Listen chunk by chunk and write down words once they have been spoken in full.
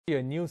A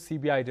new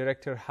CBI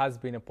director has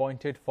been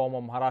appointed.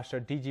 Former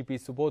Maharashtra DGP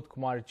Subodh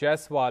Kumar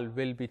Jaiswal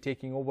will be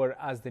taking over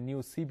as the new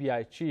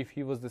CBI chief.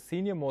 He was the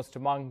senior most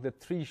among the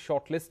three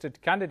shortlisted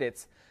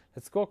candidates.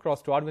 Let's go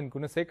across to Arvind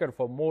Gunasekar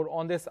for more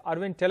on this.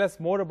 Arvind, tell us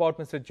more about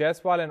Mr.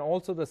 Jaiswal and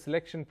also the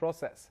selection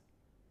process.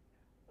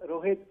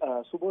 Rohit,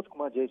 Subodh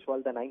Kumar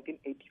Jaiswal, the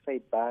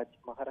 1985 batch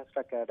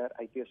Maharashtra cadre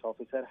IPS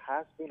officer,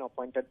 has been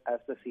appointed as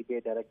the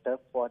CBI director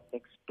for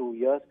next 2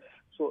 years.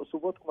 So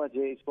Subodh Kumar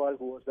Jaiswal,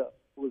 who was the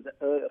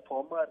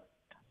former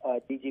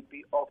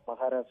DGP of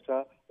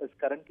Maharashtra, is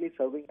currently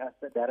serving as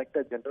the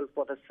Director General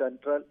for the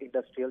Central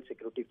Industrial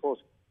Security Force.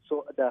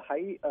 So the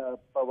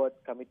high-powered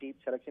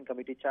selection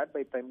committee chaired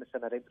by Prime Minister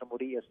Narendra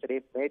Modi yesterday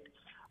met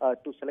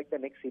to select the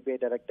next CBI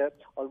director.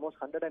 Almost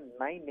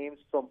 109 names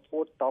from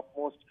 4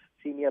 topmost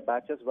senior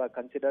batches were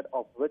considered,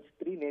 of which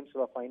 3 names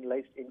were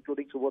finalized,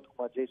 including Subodh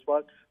Kumar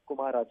Jaiswal,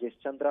 Kumar Rajesh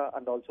Chandra,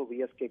 and also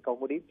VSK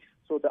Kaumudi.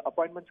 So the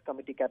Appointments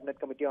Committee, Cabinet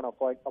Committee on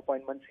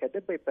Appointments,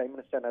 headed by Prime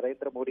Minister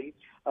Narendra Modi,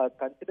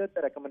 considered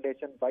the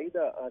recommendation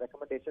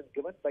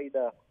given by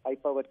the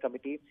high-powered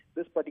committee.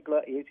 This particular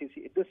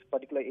ACC,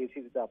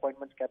 the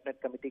Appointments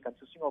Cabinet Committee,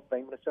 consisting of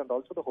Prime Minister and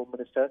also the Home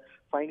Minister,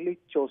 finally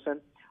chose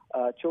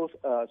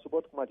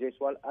Subodh Kumar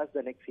Jaiswal as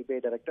the next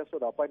CBI director. So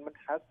the appointment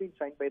has been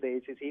signed by the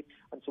ACC,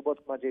 and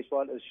Subodh Kumar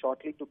Jaiswal is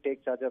shortly to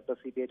take charge of the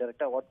CBI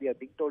director. What we are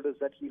being told is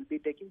that he will be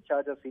taking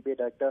charge of CBI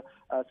director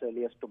as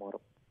early as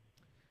tomorrow.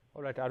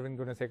 All right, Arvind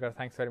Gunasekar,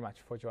 thanks very much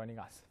for joining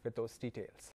us with those details.